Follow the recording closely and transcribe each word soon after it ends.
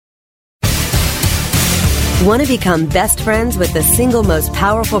Want to become best friends with the single most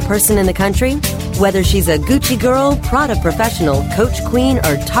powerful person in the country? Whether she's a Gucci girl, Prada professional, Coach queen,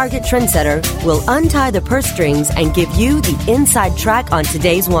 or Target trendsetter, we'll untie the purse strings and give you the inside track on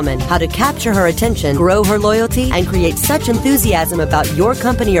today's woman. How to capture her attention, grow her loyalty, and create such enthusiasm about your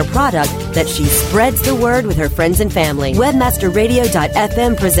company or product that she spreads the word with her friends and family.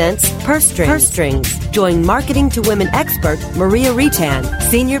 Webmasterradio.fm presents Purse Strings. Purse Strings. Join Marketing to Women expert Maria Retan,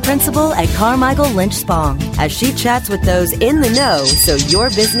 Senior Principal at Carmichael Lynch Spong, as she chats with those in the know so your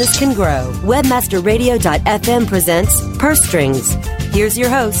business can grow. Webmasterradio.fm presents Purse Strings. Here's your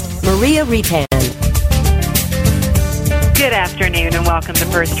host, Maria Retan. Good afternoon and welcome to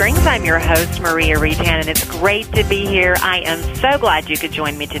Purse Strings. I'm your host, Maria Retan, and it's great to be here. I am so glad you could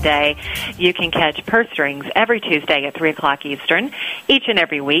join me today. You can catch Purse Strings every Tuesday at 3 o'clock Eastern. Each and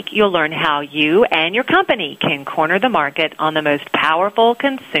every week, you'll learn how you and your company can corner the market on the most powerful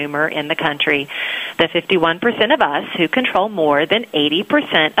consumer in the country, the 51% of us who control more than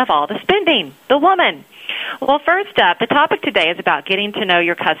 80% of all the spending, the woman. Well, first up, the topic today is about getting to know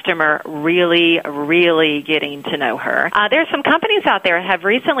your customer, really getting to know her. There are some companies out there have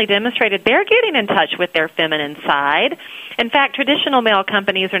recently demonstrated they're getting in touch with their feminine side. In fact, traditional male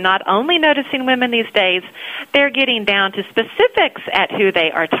companies are not only noticing women these days, they're getting down to specifics at who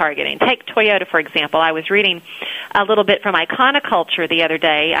they are targeting. Take Toyota, for example. I was reading a little bit from Iconoculture the other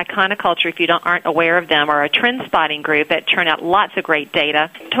day. Iconoculture, if you aren't aware of them, are a trend spotting group that turn out lots of great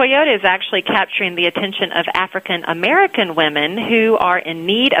data. Toyota is actually capturing the attention of African American women who are in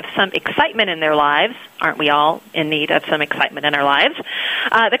need of some excitement in their lives. Aren't we all in need of some excitement in our lives?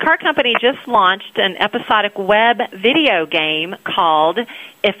 The car company just launched an episodic web video game called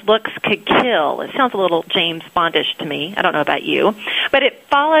If Looks Could Kill. It sounds a little James Bondish to me. I don't know about you. But it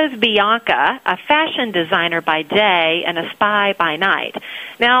follows Bianca, a fashion designer by day and a spy by night.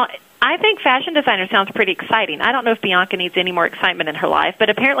 Now, I think fashion designer sounds pretty exciting. I don't know if Bianca needs any more excitement in her life,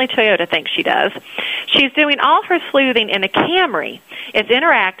 but apparently Toyota thinks she does. She's doing all her sleuthing in a Camry. It's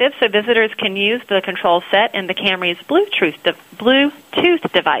interactive, so visitors can use the control set in the Camry's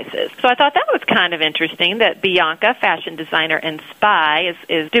Bluetooth devices. So I thought that was kind of interesting that Bianca, fashion designer and spy,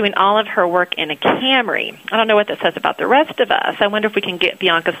 is doing all of her work in a Camry. I don't know what that says about the rest of us. I wonder if we can get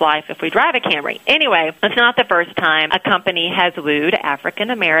Bianca's life if we drive a Camry. Anyway, it's not the first time a company has wooed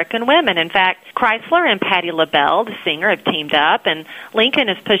African-American women. In fact, Chrysler and Patti LaBelle, the singer, have teamed up, and Lincoln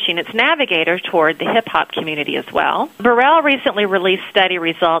is pushing its Navigator toward the hip-hop community as well. Burrell recently released study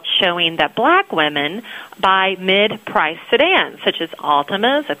results showing that black women buy mid-price sedans, such as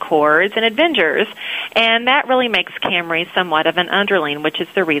Altimas, Accords, and Avengers, and that really makes Camry somewhat of an underling, which is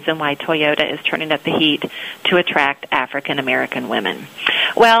the reason why Toyota is turning up the heat to attract African-American women.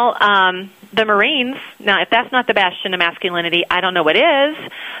 Well, the Marines, now if that's not the bastion of masculinity, I don't know what is.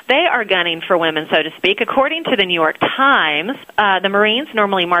 They are gunning for women, so to speak. According to the New York Times, the Marines,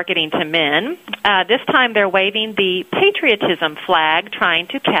 normally marketing to men, this time they're waving the patriotism flag trying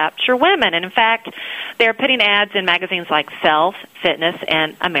to capture women. And in fact, they're putting ads in magazines like Self, Fitness,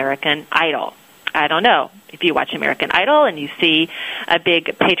 and American Idol. I don't know. If you watch American Idol and you see a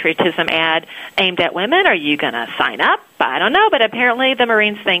big patriotism ad aimed at women, are you going to sign up? I don't know, but apparently the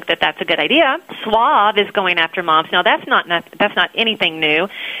Marines think that that's a good idea. Suave is going after moms. Now, that's not anything new.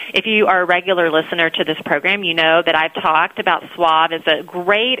 If you are a regular listener to this program, you know that I've talked about Suave as a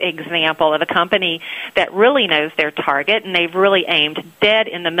great example of a company that really knows their target, and they've really aimed dead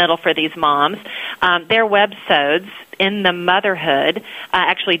in the middle for these moms. Their webisodes, In the Motherhood,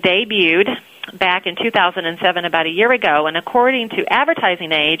 actually debuted back in 2007, about a year ago, and according to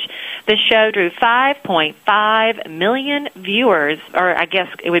Advertising Age, the show drew 5.5 million viewers, or I guess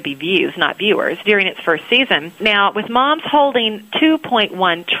it would be views, not viewers, during its first season. Now, with moms holding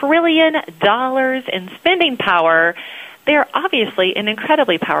 $2.1 trillion in spending power, they're obviously an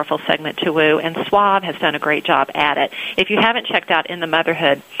incredibly powerful segment to woo, and Suave has done a great job at it. If you haven't checked out In the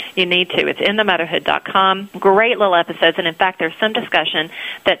Motherhood, you need to. It's inthemotherhood.com. Great little episodes, and in fact, there's some discussion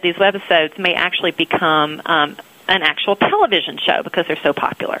that these webisodes may actually become an actual television show because they're so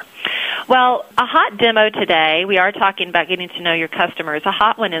popular. Well, a hot demo today, we are talking about getting to know your customers. A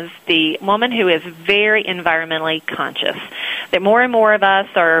hot one is the woman who is very environmentally conscious. That more and more of us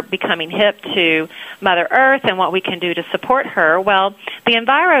are becoming hip to Mother Earth and what we can do to support her. Well, the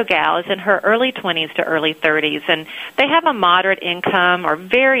Enviro Gal is in her early 20s to early 30s, and they have a moderate income, are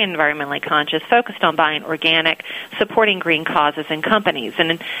very environmentally conscious, focused on buying organic, supporting green causes and companies.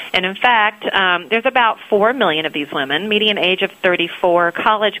 And in fact, there's about 4 million of these women, median age of 34,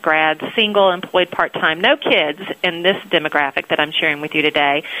 college grads, single, employed part-time, no kids in this demographic that I'm sharing with you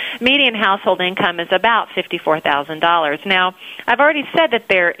today. Median household income is about $54,000. Now, I've already said that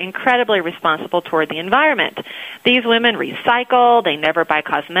they're incredibly responsible toward the environment. These women recycle. They never buy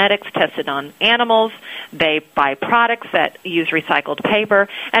cosmetics tested on animals. They buy products that use recycled paper.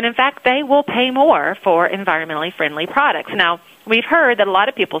 And, in fact, they will pay more for environmentally friendly products. Now, we've heard that a lot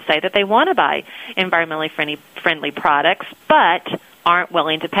of people say that they want to buy environmentally friendly products, but aren't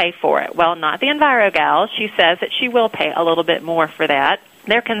willing to pay for it. Well, not the EnviroGal. She says that she will pay a little bit more for that.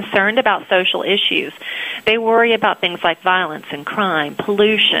 They're concerned about social issues. They worry about things like violence and crime,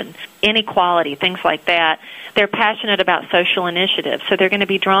 pollution, inequality, things like that. They're passionate about social initiatives, so they're going to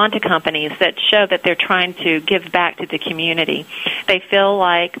be drawn to companies that show that they're trying to give back to the community. They feel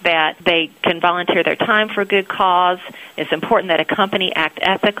like that they can volunteer their time for a good cause. It's important that a company act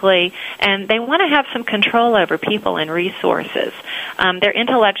ethically, and they want to have some control over people and resources. They're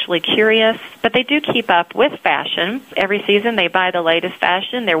intellectually curious, but they do keep up with fashion. Every season they buy the latest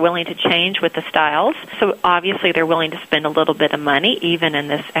fashion. They're willing to change with the styles, so obviously they're willing to spend a little bit of money, even in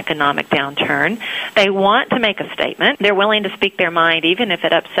this economic downturn. They want to make a statement. They're willing to speak their mind, even if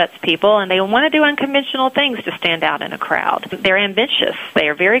it upsets people, and they want to do unconventional things to stand out in a crowd. They're ambitious. They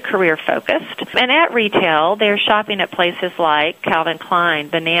are very career-focused. And at retail, they're shopping at places like Calvin Klein,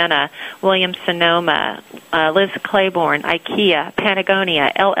 Banana, Williams-Sonoma, Liz Claiborne, IKEA,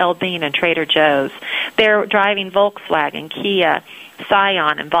 Patagonia, LL Bean, and Trader Joe's. They're driving Volkswagen, Kia,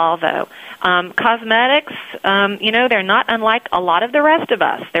 Scion, and Volvo. Cosmetics, they're not unlike a lot of the rest of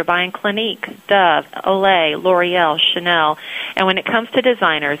us. They're buying Clinique, Dove, Olay, L'Oreal, Chanel. And when it comes to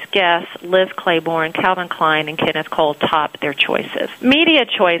designers, Guess, Liz Claiborne, Calvin Klein, and Kenneth Cole top their choices. Media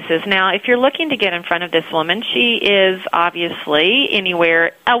choices. Now, if you're looking to get in front of this woman, she is obviously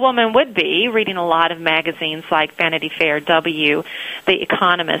anywhere a woman would be, reading a lot of magazines like Vanity Fair, W, The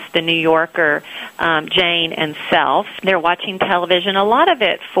Economist, The New Yorker, Jane, and Self. They're watching television, a lot of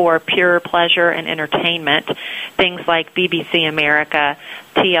it for pure pleasure and entertainment, things like BBC America,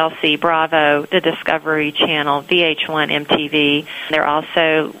 TLC, Bravo, the Discovery Channel, VH1, MTV. They're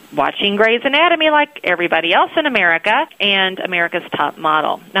also watching Grey's Anatomy like everybody else in America, and America's Top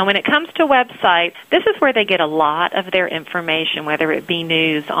Model. Now, when it comes to websites, this is where they get a lot of their information, whether it be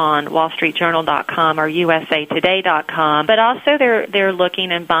news on WallStreetJournal.com or USAToday.com, but also they're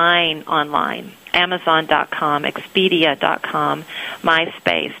looking and buying online. Amazon.com, Expedia.com,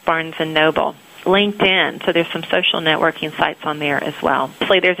 MySpace, Barnes & Noble, LinkedIn. So there's some social networking sites on there as well.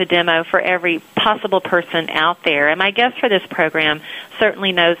 Obviously, there's a demo for every possible person out there. And my guest for this program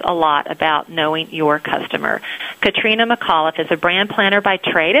certainly knows a lot about knowing your customer. Katrina McAuliffe is a brand planner by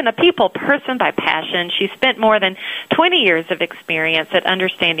trade and a people person by passion. She spent more than 20 years of experience at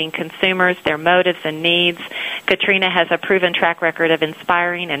understanding consumers, their motives and needs. Katrina has a proven track record of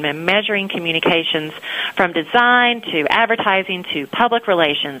inspiring and measuring communications from design to advertising to public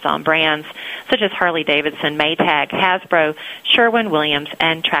relations on brands such as Harley-Davidson, Maytag, Hasbro, Sherwin-Williams,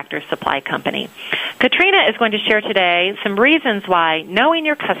 and Tractor Supply Company. Katrina is going to share today some reasons why knowing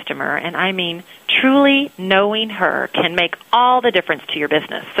your customer, and I mean truly knowing her, can make all the difference to your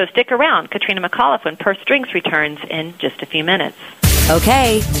business. So stick around, Katrina McAuliffe, when Purse Strings returns in just a few minutes.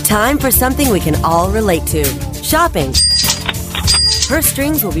 Okay, time for something we can all relate to. Shopping. Purse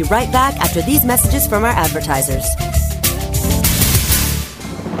Strings will be right back after these messages from our advertisers.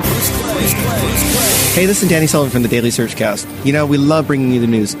 Hey, this is Danny Sullivan from the Daily Searchcast. You know, we love bringing you the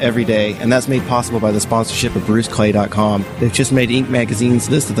news every day, and that's made possible by the sponsorship of BruceClay.com. They've just made Inc. magazine's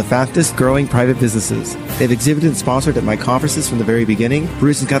list of the fastest growing private businesses. They've exhibited and sponsored at my conferences from the very beginning.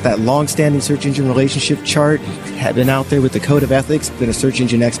 Bruce has got that long-standing search engine relationship chart, had been out there with the code of ethics, been a search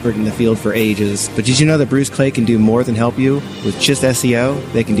engine expert in the field for ages. But did you know that Bruce Clay can do more than help you with just SEO?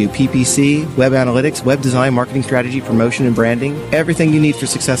 They can do PPC, web analytics, web design, marketing strategy, promotion, and branding. Everything you need for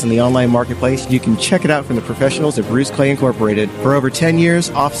success in the online marketplace, you can check it out from the professionals at Bruce Clay Incorporated. For over 10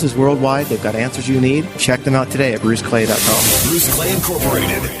 years, offices worldwide, they've got answers you need. Check them out today at BruceClay.com. Bruce Clay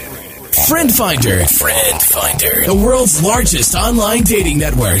Incorporated. Friend Finder, the world's largest online dating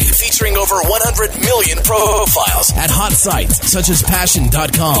network, featuring over 100 million profiles at hot sites such as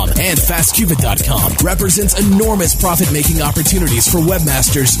Passion.com and FastCupid.com, represents enormous profit-making opportunities for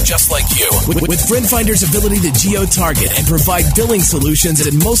webmasters just like you. With Friend Finder's ability to geo-target and provide billing solutions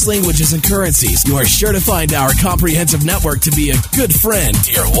in most languages and currencies, you are sure to find our comprehensive network to be a good friend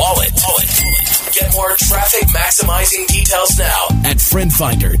to your wallet. Get more traffic maximizing details now at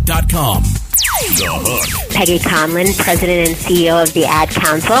FriendFinder.com. The Hook. Peggy Conlon, President and CEO of the Ad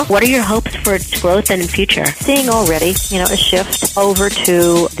Council. What are your hopes for its growth and future? Seeing already, a shift over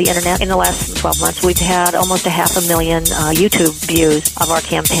to the internet in the last 12 months. We've had almost 500,000 YouTube views of our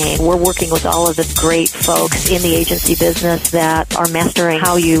campaign. We're working with all of the great folks in the agency business that are mastering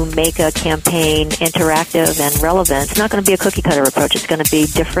how you make a campaign interactive and relevant. It's not going to be a cookie-cutter approach. It's going to be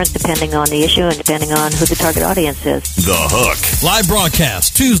different depending on the issue and depending on who the target audience is. The Hook. Live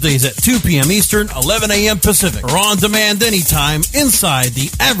broadcast Tuesdays at 2 p.m. Eastern, 11 a.m. Pacific, or on demand anytime inside the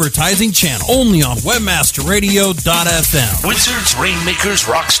advertising channel. Only on WebmasterRadio.fm. Wizards, rainmakers,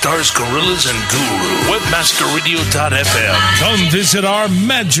 rock stars, gorillas, and guru. WebmasterRadio.fm. Come visit our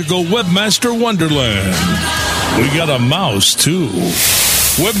magical Webmaster Wonderland. We got a mouse, too.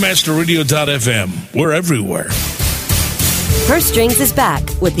 WebmasterRadio.fm. We're everywhere. Purse Strings is back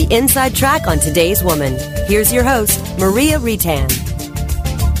with the inside track on today's woman. Here's your host, Maria Retan.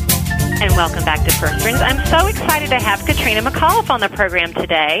 And welcome back to Purse Strings. I'm so excited to have Katrina McAuliffe on the program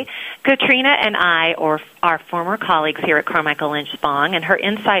today. Katrina and I are former colleagues here at Carmichael Lynch Spong, and her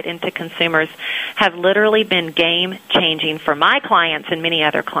insight into consumers have literally been game-changing for my clients and many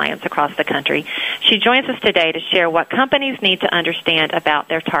other clients across the country. She joins us today to share what companies need to understand about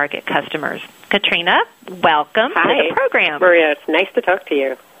their target customers. Katrina, welcome to the program. Maria, it's nice to talk to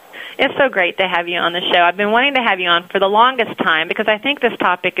you. It's so great to have you on the show. I've been wanting to have you on for the longest time because I think this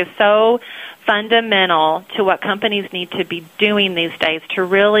topic is so fundamental to what companies need to be doing these days to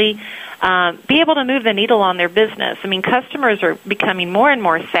really be able to move the needle on their business. I mean, customers are becoming more and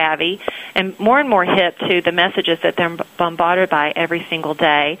more savvy and more hip to the messages that they're bombarded by every single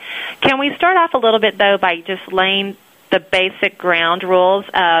day. Can we start off a little bit, though, by just laying the basic ground rules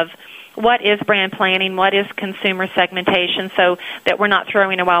of what is brand planning, what is consumer segmentation, so that we're not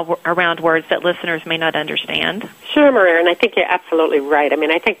throwing around words that listeners may not understand? Sure, Maria, and I think you're absolutely right. I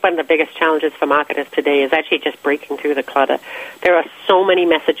mean, I think one of the biggest challenges for marketers today is actually just breaking through the clutter. There are so many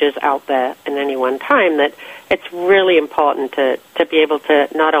messages out there at any one time that it's really important to be able to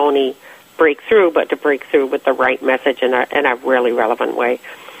not only break through, but to break through with the right message in a really relevant way.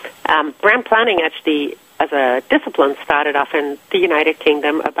 Brand planning actually, as a discipline, started off in the United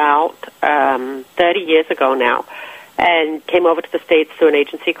Kingdom about 30 years ago now, and came over to the States through an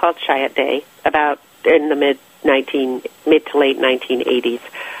agency called Chiat/Day about in the mid to late 1980s.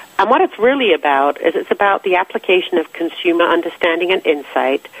 And what it's really about is it's about the application of consumer understanding and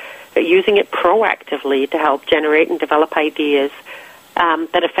insight, using it proactively to help generate and develop ideas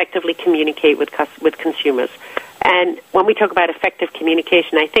that effectively communicate with consumers. And when we talk about effective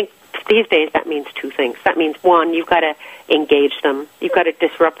communication, I think these days that means two things. That means, one, you've got to engage them. You've got to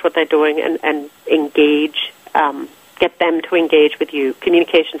disrupt what they're doing and engage, get them to engage with you.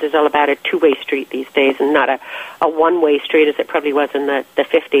 Communications is all about a two-way street these days and not a one-way street as it probably was in the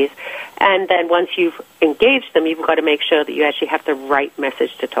 50s. And then once you've engaged them, you've got to make sure that you actually have the right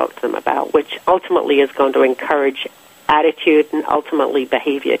message to talk to them about, which ultimately is going to encourage attitude and ultimately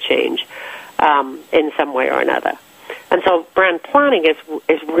behavior change in some way or another. And so brand planning is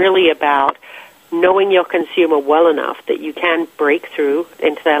really about knowing your consumer well enough that you can break through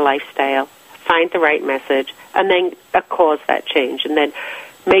into their lifestyle, find the right message, and then cause that change. And then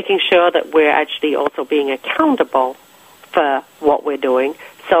making sure that we're actually also being accountable for what we're doing.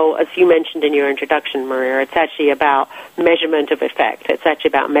 So as you mentioned in your introduction, Maria, it's actually about measurement of effect. It's actually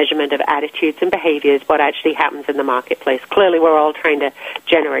about measurement of attitudes and behaviors, what actually happens in the marketplace. Clearly, we're all trying to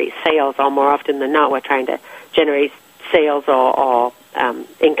generate sales, or more often than not, we're trying to generate sales or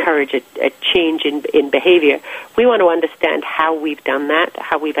encourage a change in behavior. We want to understand how we've done that,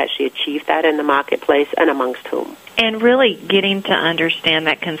 how we've actually achieved that in the marketplace, and amongst whom. And really getting to understand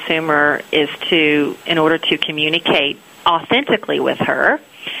that consumer is in order to communicate authentically with her.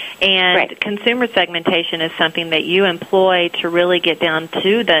 And right. Consumer segmentation is something that you employ to really get down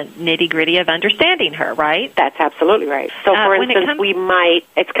to the nitty-gritty of understanding her, right? That's absolutely right. So, for instance,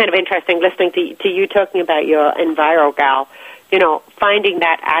 it's kind of interesting listening to you talking about your EnviroGal, finding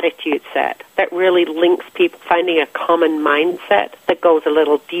that attitude set that really links people, finding a common mindset that goes a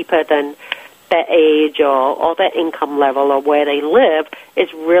little deeper than their age or their income level or where they live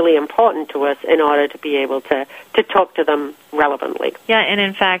is really important to us in order to be able to talk to them relevantly. Yeah, and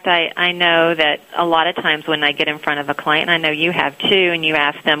in fact, I know that a lot of times when I get in front of a client, and I know you have too, and you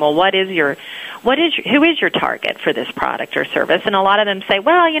ask them, well, who is your target for this product or service? And a lot of them say,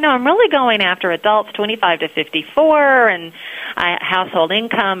 well, I'm really going after adults 25 to 54 and household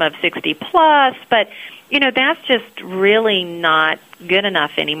income of 60 plus, but that's just really not good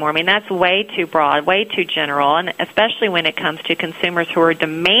enough anymore. I mean, that's way too broad, way too general, and especially when it comes to consumers who are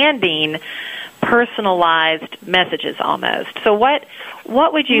demanding personalized messages almost. So what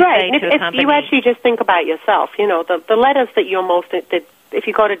would you say to a company? If you actually just think about yourself, the letters that you're most, if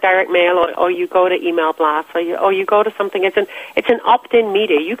you go to direct mail or you go to email blasts or you go to something, it's an opt-in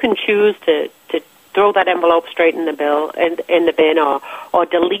media. You can choose to throw that envelope straight in the bin or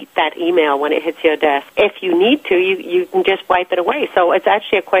delete that email when it hits your desk. If you need to, you can just wipe it away. So it's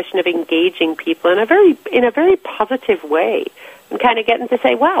actually a question of engaging people in a very positive way and kind of getting to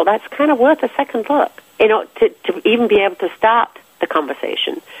say, wow, that's kind of worth a second look, to even be able to start the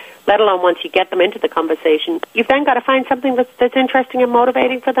conversation, let alone once you get them into the conversation, you've then got to find something that's interesting and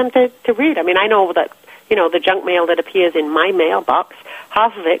motivating for them to read. I mean, I know that, the junk mail that appears in my mailbox,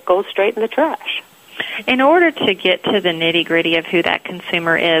 half of it goes straight in the trash. In order to get to the nitty-gritty of who that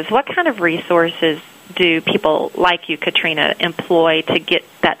consumer is, what kind of resources do people like you, Katrina, employ to get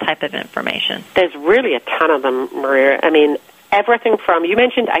that type of information? There's really a ton of them, Maria. I mean, everything from, you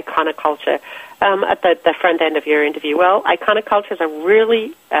mentioned Iconoculture at the front end of your interview. Well, Iconoculture is a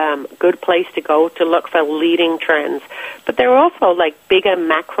really good place to go to look for leading trends. But there are also bigger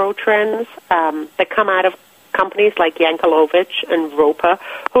macro trends that come out of companies like Yankelovich and Roper,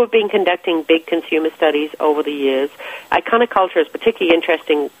 who have been conducting big consumer studies over the years. Iconoculture is particularly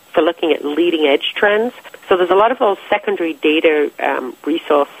interesting for looking at leading-edge trends. So there's a lot of those secondary data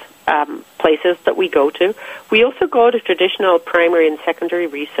resource places that we go to. We also go to traditional primary and secondary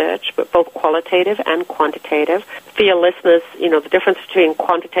research, but both qualitative and quantitative. For your listeners, the difference between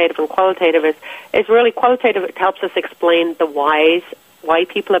quantitative and qualitative is really qualitative. It helps us explain the whys, why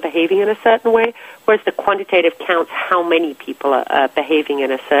people are behaving in a certain way, whereas the quantitative counts how many people are behaving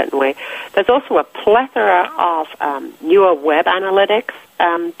in a certain way. There's also a plethora of newer web analytics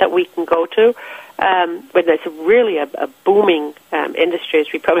that we can go to. But it's really a booming industry, as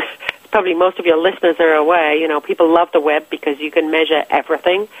probably most of your listeners are aware. People love the web because you can measure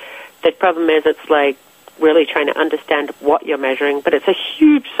everything. The problem is it's really trying to understand what you're measuring, but it's a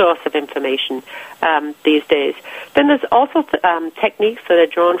huge source of information these days. Then there's also techniques that are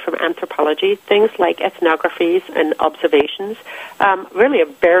drawn from anthropology, things like ethnographies and observations, really a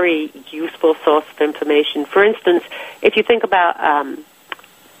very useful source of information. For instance, if you think about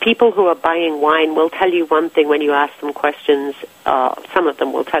people who are buying wine will tell you one thing when you ask them questions. Some of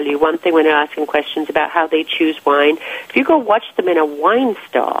them will tell you one thing when you're asking questions about how they choose wine. If you go watch them in a wine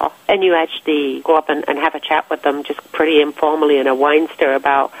store and you actually go up and have a chat with them just pretty informally in a wine store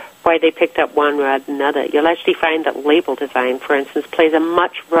about why they picked up one rather than another, you'll actually find that label design, for instance, plays a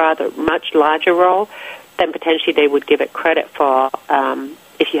much larger role than potentially they would give it credit for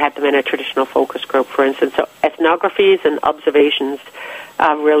if you had them in a traditional focus group, for instance. So ethnographies and observations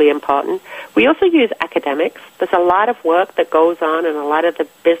are really important. We also use academics. There's a lot of work that goes on in a lot of the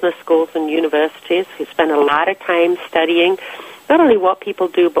business schools and universities who spend a lot of time studying not only what people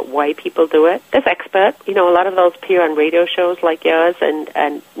do, but why people do it. There's experts, a lot of those appear on radio shows like yours and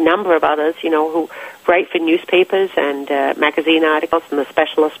a number of others, who write for newspapers and magazine articles and the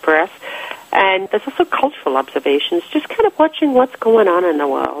specialist press. And there's also cultural observations, just kind of watching what's going on in the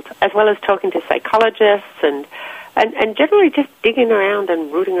world, as well as talking to psychologists and generally just digging around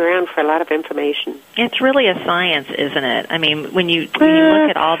and rooting around for a lot of information. It's really a science, isn't it? I mean, when you look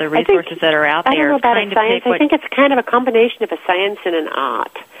at all the resources that are out there, I don't know about a science. I think it's kind of a combination of a science and an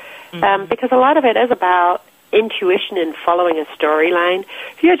art, because a lot of it is about intuition and following a storyline.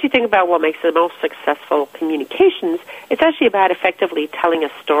 If you actually think about what makes the most successful communications, it's actually about effectively telling a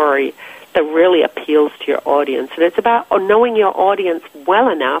story that really appeals to your audience. And it's about knowing your audience well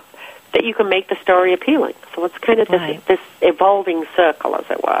enough that you can make the story appealing. So it's kind of this evolving circle, as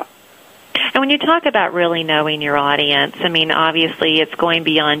it were. And when you talk about really knowing your audience, I mean, obviously it's going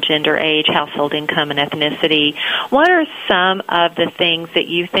beyond gender, age, household income, and ethnicity. What are some of the things that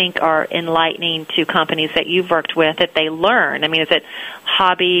you think are enlightening to companies that you've worked with that they learn? I mean, is it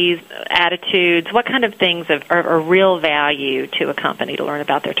hobbies, attitudes? What kind of things are real value to a company to learn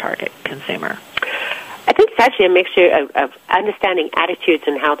about their target consumer? I think it's actually a mixture of understanding attitudes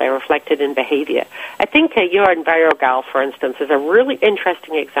and how they're reflected in behavior. I think your EnviroGal, for instance, is a really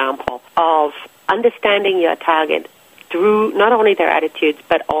interesting example of understanding your target through not only their attitudes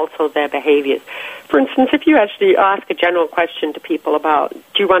but also their behaviors. For instance, if you actually ask a general question to people about,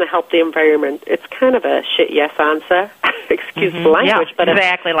 do you want to help the environment, it's kind of a shit yes answer. Excuse the language. Yeah, but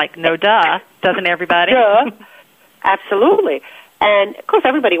exactly, like no duh, doesn't everybody? Duh, absolutely. And, of course,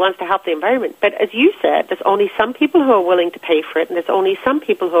 everybody wants to help the environment. But as you said, there's only some people who are willing to pay for it, and there's only some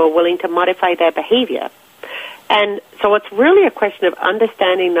people who are willing to modify their behavior. And so it's really a question of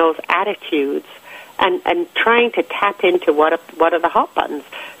understanding those attitudes and trying to tap into what are the hot buttons.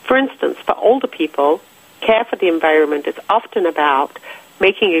 For instance, for older people, care for the environment is often about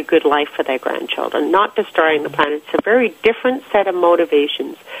making a good life for their grandchildren, not destroying the planet. It's a very different set of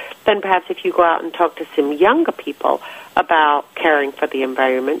motivations than perhaps if you go out and talk to some younger people about caring for the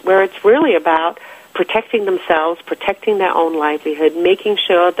environment, where it's really about protecting themselves, protecting their own livelihood, making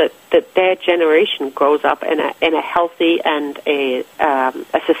sure that their generation grows up in a healthy and a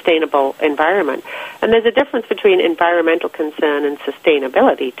sustainable environment. And there's a difference between environmental concern and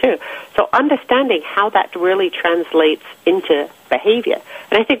sustainability, too. So understanding how that really translates into behavior.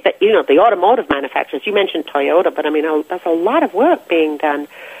 And I think that, the automotive manufacturers, you mentioned Toyota, but there's a lot of work being done,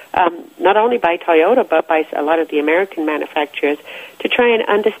 not only by Toyota, but by a lot of the American manufacturers, to try and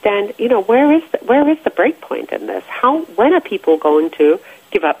understand, where is the break point in this? When are people going to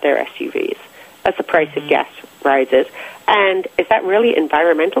give up their SUVs as the price of gas rises? And is that really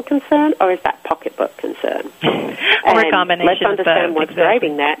environmental concern, or is that pocketbook concern? Or a combination. Let's understand what's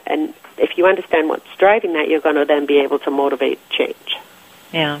driving that, and if you understand what's driving that, you're going to then be able to motivate change.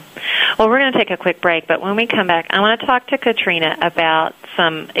 Yeah. Well, we're going to take a quick break, but when we come back, I want to talk to Katrina about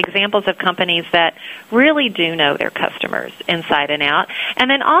some examples of companies that really do know their customers inside and out, and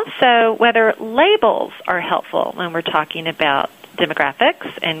then also whether labels are helpful when we're talking about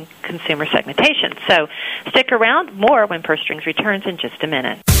demographics and consumer segmentation. So stick around. More when Purse Strings returns in just a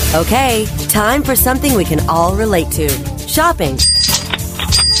minute. Okay, time for something we can all relate to. Shopping.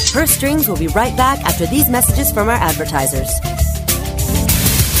 Purse Strings will be right back after these messages from our advertisers.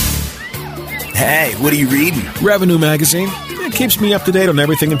 Hey, what are you reading? Revenue Magazine. It keeps me up to date on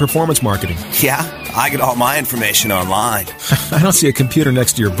everything in performance marketing. Yeah, I get all my information online. I don't see a computer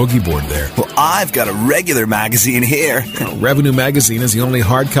next to your boogie board there. Well, I've got a regular magazine here. Revenue Magazine is the only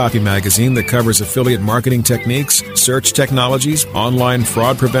hard copy magazine that covers affiliate marketing techniques, search technologies, online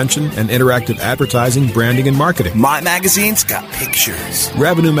fraud prevention, and interactive advertising, branding, and marketing. My magazine's got pictures.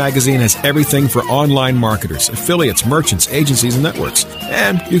 Revenue Magazine has everything for online marketers, affiliates, merchants, agencies, and networks.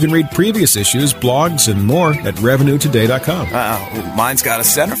 And you can read previous issues, blogs, and more at revenuetoday.com. Mine's got a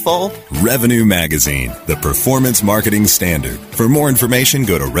centerfold. Revenue Magazine, the performance marketing standard. For more information,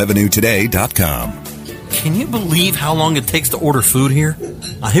 go to revenuetoday.com. Can you believe how long it takes to order food here?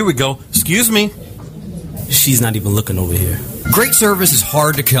 Here we go. Excuse me. She's not even looking over here. Great service is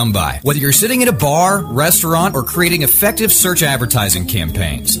hard to come by, whether you're sitting in a bar, restaurant, or creating effective search advertising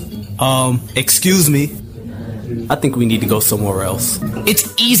campaigns. Excuse me. I think we need to go somewhere else.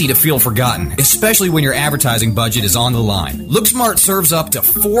 It's easy to feel forgotten, especially when your advertising budget is on the line. LookSmart serves up to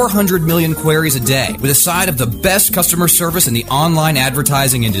 400 million queries a day with a side of the best customer service in the online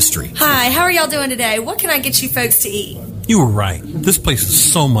advertising industry. Hi, how are y'all doing today? What can I get you folks to eat? You were right. This place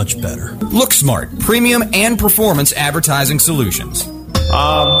is so much better. LookSmart, premium and performance advertising solutions.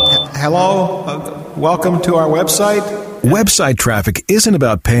 Hello? Welcome to our website. Website traffic isn't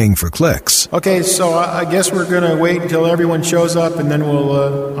about paying for clicks. Okay, so I guess we're going to wait until everyone shows up and then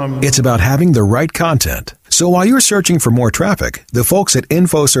we'll... It's about having the right content. So while you're searching for more traffic, the folks at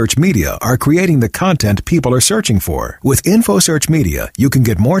InfoSearch Media are creating the content people are searching for. With InfoSearch Media, you can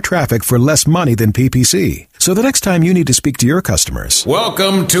get more traffic for less money than PPC. So the next time you need to speak to your customers...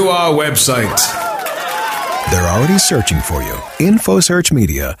 Welcome to our website. They're already searching for you. InfoSearch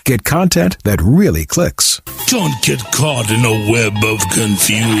Media. Get content that really clicks. Don't get caught in a web of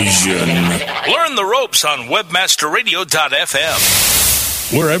confusion. Learn the ropes on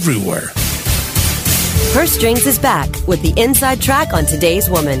webmasterradio.fm. We're everywhere. Purse Strings is back with the inside track on today's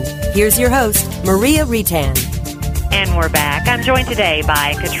woman. Here's your host, Maria Retan. And we're back. I'm joined today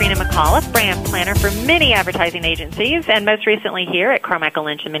by Katrina McAuliffe, brand planner for many advertising agencies, and most recently here at Carmichael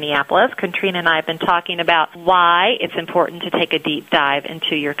Lynch in Minneapolis. Katrina and I have been talking about why it's important to take a deep dive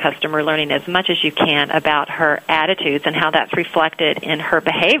into your customer, learning as much as you can about her attitudes and how that's reflected in her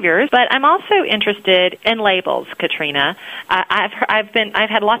behaviors. But I'm also interested in labels, Katrina. I've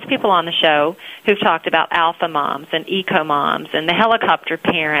had lots of people on the show who've talked about alpha moms and eco moms and the helicopter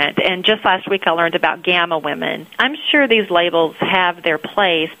parent, and just last week I learned about gamma women. I'm sure these labels have their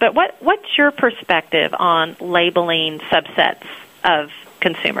place, but what's your perspective on labeling subsets of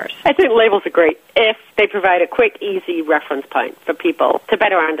consumers? I think labels are great if they provide a quick, easy reference point for people to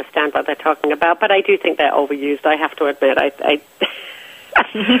better understand what they're talking about, but I do think they're overused, I have to admit.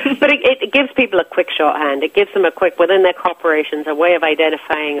 But it gives people a quick shorthand. It gives them a quick, within their corporations, a way of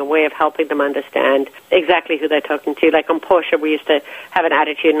identifying, a way of helping them understand exactly who they're talking to. Like on Porsche, we used to have an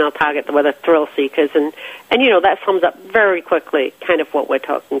attitude in our target that were the thrill seekers, and that sums up very quickly kind of what we're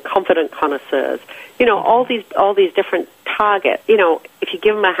talking, confident connoisseurs. All these different targets. If you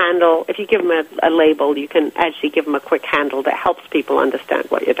give them a handle, if you give them a label, you can actually give them a quick handle that helps people understand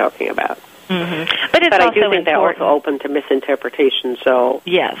what you're talking about. Mm-hmm. But I do think they're also open to misinterpretation, so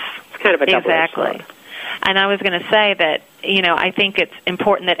yes, it's kind of a double-edged sword. And I was going to say that, I think it's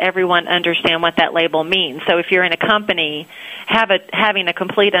important that everyone understand what that label means. So if you're in a company, having a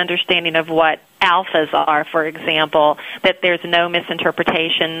complete understanding of what alphas are, for example, that there's no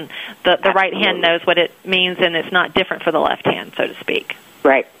misinterpretation. The right hand knows what it means, and it's not different for the left hand, so to speak.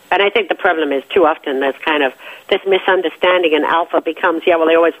 Right. And I think the problem is too often there's kind of this misunderstanding, and alpha becomes, they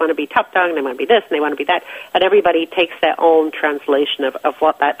always want to be top dog, and they want to be this, and they want to be that, and everybody takes their own translation of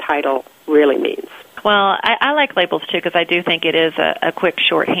what that title really means. Well, I like labels, too, because I do think it is a quick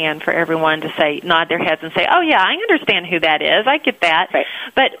shorthand for everyone to say, nod their heads and say, oh, yeah, I understand who that is. I get that. Right.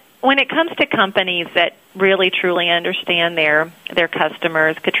 But when it comes to companies that really, truly understand their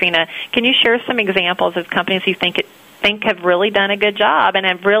customers, Katrina, can you share some examples of companies you think have really done a good job and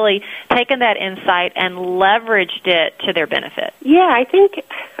have really taken that insight and leveraged it to their benefit? Yeah, I think,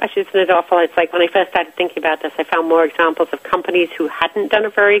 isn't it awful? It's like when I first started thinking about this, I found more examples of companies who hadn't done a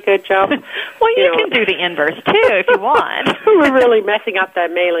very good job. Well, you can do the inverse, too, if you want. Who were really messing up their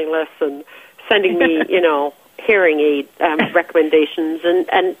mailing lists and sending me, hearing aid recommendations.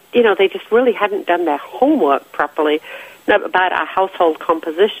 And they just really hadn't done their homework properly about our household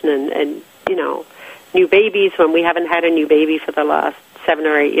composition and new babies when we haven't had a new baby for the last 7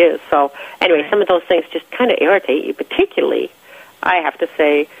 or 8 years. So anyway, some of those things just kind of irritate you, particularly, I have to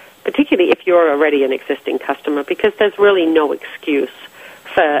say, if you're already an existing customer, because there's really no excuse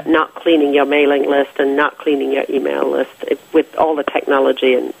for not cleaning your mailing list and not cleaning your email list with all the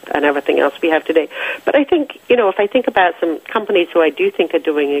technology and everything else we have today. But I think, if I think about some companies who I do think are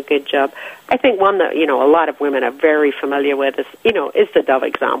doing a good job, I think one that, a lot of women are very familiar with is, is the Dove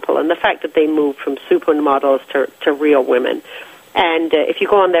example, and the fact that they moved from supermodels to real women. And if you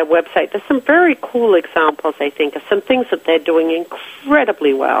go on their website, there's some very cool examples, I think, of some things that they're doing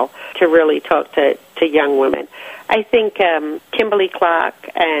incredibly well to really talk to young women. I think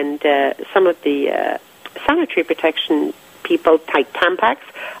Kimberly-Clark and some of the sanitary protection people, like Tampax,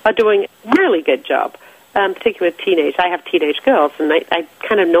 are doing a really good job, particularly with teenage. I have teenage girls, and I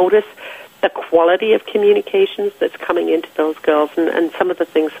kind of notice the quality of communications that's coming into those girls and some of the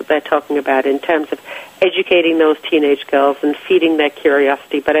things that they're talking about in terms of educating those teenage girls and feeding their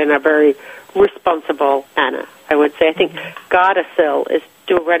curiosity, but in a very responsible manner, I would say. I think Gardasil is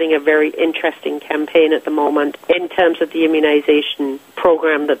still running a very interesting campaign at the moment in terms of the immunization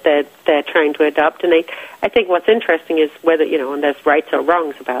program that they're trying to adopt. And I think what's interesting is whether, and there's rights or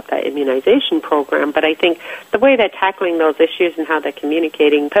wrongs about that immunization program, but I think the way they're tackling those issues and how they're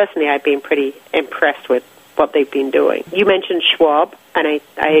communicating, personally, I've been pretty impressed with what they've been doing. You mentioned Schwab, and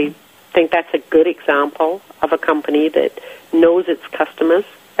I think that's a good example of a company that knows its customers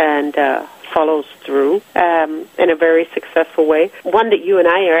and follows through in a very successful way. One that you and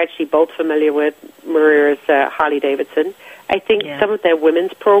I are actually both familiar with, Maria, is Harley-Davidson. I think some of their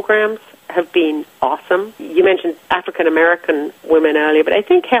women's programs have been awesome. You mentioned African-American women earlier, but I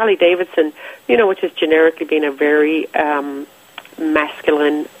think Harley-Davidson, which has generically been a very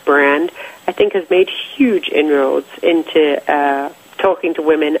masculine brand, I think has made huge inroads into talking to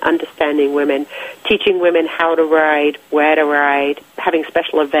women, understanding women, teaching women how to ride, where to ride, having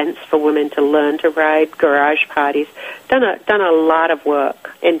special events for women to learn to ride, garage parties, done a lot of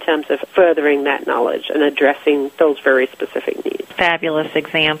work in terms of furthering that knowledge and addressing those very specific needs. Fabulous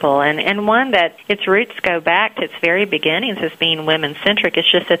example, and one that its roots go back to its very beginnings as being women-centric.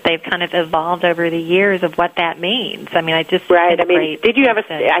 It's just that they've kind of evolved over the years of what that means. I mean, did you ever,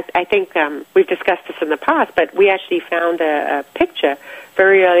 I think we've discussed this in the past, but we actually found a picture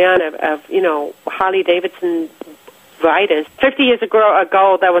very early on of Harley-Davidson riders. 50 years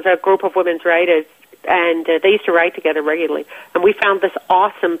ago, there was a group of women's riders, and they used to ride together regularly. And we found this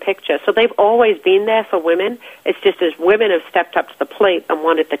awesome picture. So they've always been there for women. It's just as women have stepped up to the plate and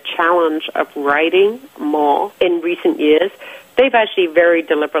wanted the challenge of riding more in recent years, they've actually very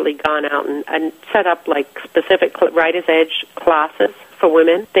deliberately gone out and set up like specific Rider's Edge classes for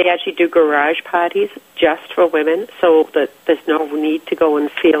women. They actually do garage parties just for women so that there's no need to go and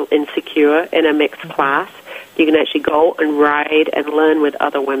feel insecure in a mixed class. You can actually go and ride and learn with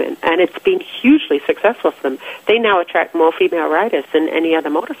other women. And it's been hugely successful for them. They now attract more female riders than any other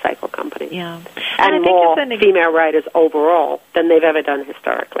motorcycle company. Yeah. And more female riders overall than they've ever done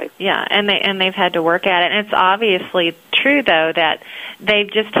historically. Yeah, and they've had to work at it. And it's obviously true, though, that they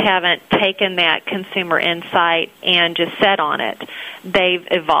just haven't taken that consumer insight and just set on it. They've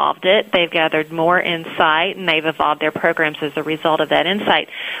evolved it. They've gathered more insight, and they've evolved their programs as a result of that insight,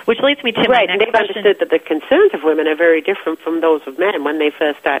 which leads me to my next question. Right, and they've understood that the concerns of women are very different from those of men when they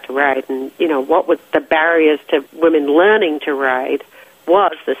first start to ride. And, what was the barriers to women learning to ride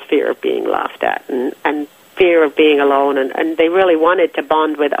was this fear of being laughed at and fear of being alone. And they really wanted to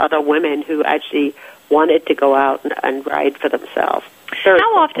bond with other women who actually wanted to go out and ride for themselves.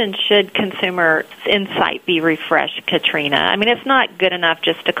 How often should consumer insight be refreshed, Katrina? I mean, it's not good enough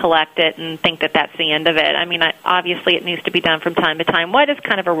just to collect it and think that that's the end of it. I mean, obviously it needs to be done from time to time. What is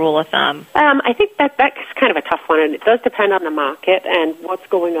kind of a rule of thumb? I think that's kind of a tough one, and it does depend on the market and what's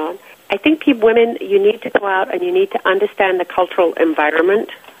going on. I think women, you need to go out and you need to understand the cultural environment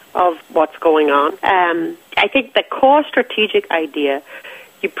of what's going on. I think the core strategic idea,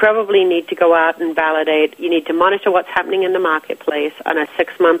 you probably need to go out and validate. You need to monitor what's happening in the marketplace on a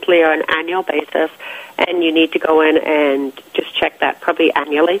 6-monthly or an annual basis, and you need to go in and just check that probably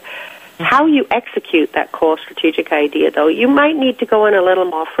annually. Mm-hmm. How you execute that core strategic idea, though, you might need to go in a little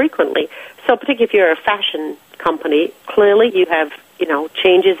more frequently. So particularly if you're a fashion company, clearly you have,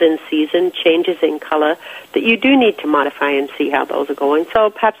 changes in season, changes in color that you do need to modify and see how those are going.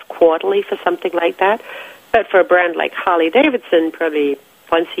 So perhaps quarterly for something like that. But for a brand like Harley-Davidson, probably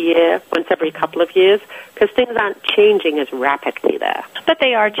once a year, once every couple of years, because things aren't changing as rapidly there. But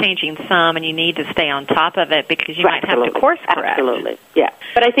they are changing some, and you need to stay on top of it because you might have to course correct. Absolutely, yeah.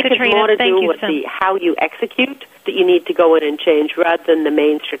 But I think Katrina, it's more to do with how you execute that you need to go in and change rather than the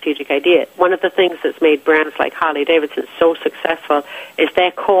main strategic idea. One of the things that's made brands like Harley-Davidson so successful is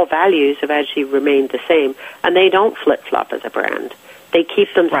their core values have actually remained the same, and they don't flip-flop as a brand. They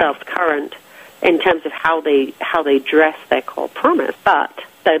keep themselves current in terms of how they dress their core promise, but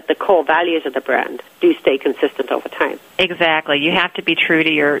the core values of the brand do stay consistent over time. Exactly. You have to be true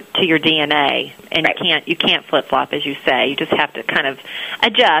to your DNA, and you can't flip flop, as you say. You just have to kind of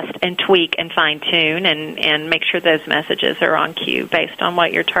adjust and tweak and fine tune and make sure those messages are on cue based on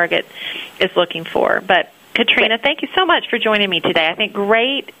what your target is looking for. But Katrina, thank you so much for joining me today. I think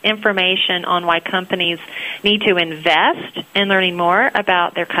great information on why companies need to invest in learning more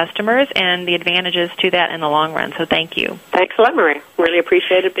about their customers and the advantages to that in the long run. So thank you. Thanks a lot, Maria. Really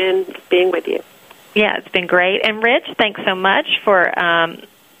appreciated being with you. Yeah, it's been great. And Rich, thanks so much for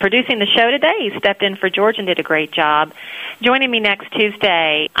producing the show today. He stepped in for George and did a great job. Joining me next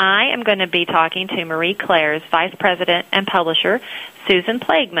Tuesday, I am going to be talking to Marie Claire's Vice President and Publisher, Susan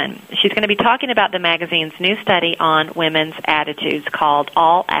Plagueman. She's going to be talking about the magazine's new study on women's attitudes called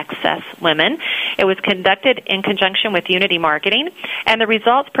All Access Women. It was conducted in conjunction with Unity Marketing, and the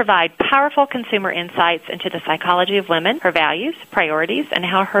results provide powerful consumer insights into the psychology of women, her values, priorities, and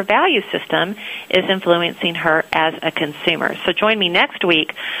how her value system is influencing her as a consumer. So join me next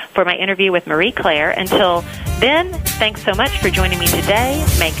week for my interview with Marie Claire. Until then, thanks so much for joining me today.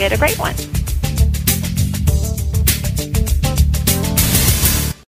 Make it a great one.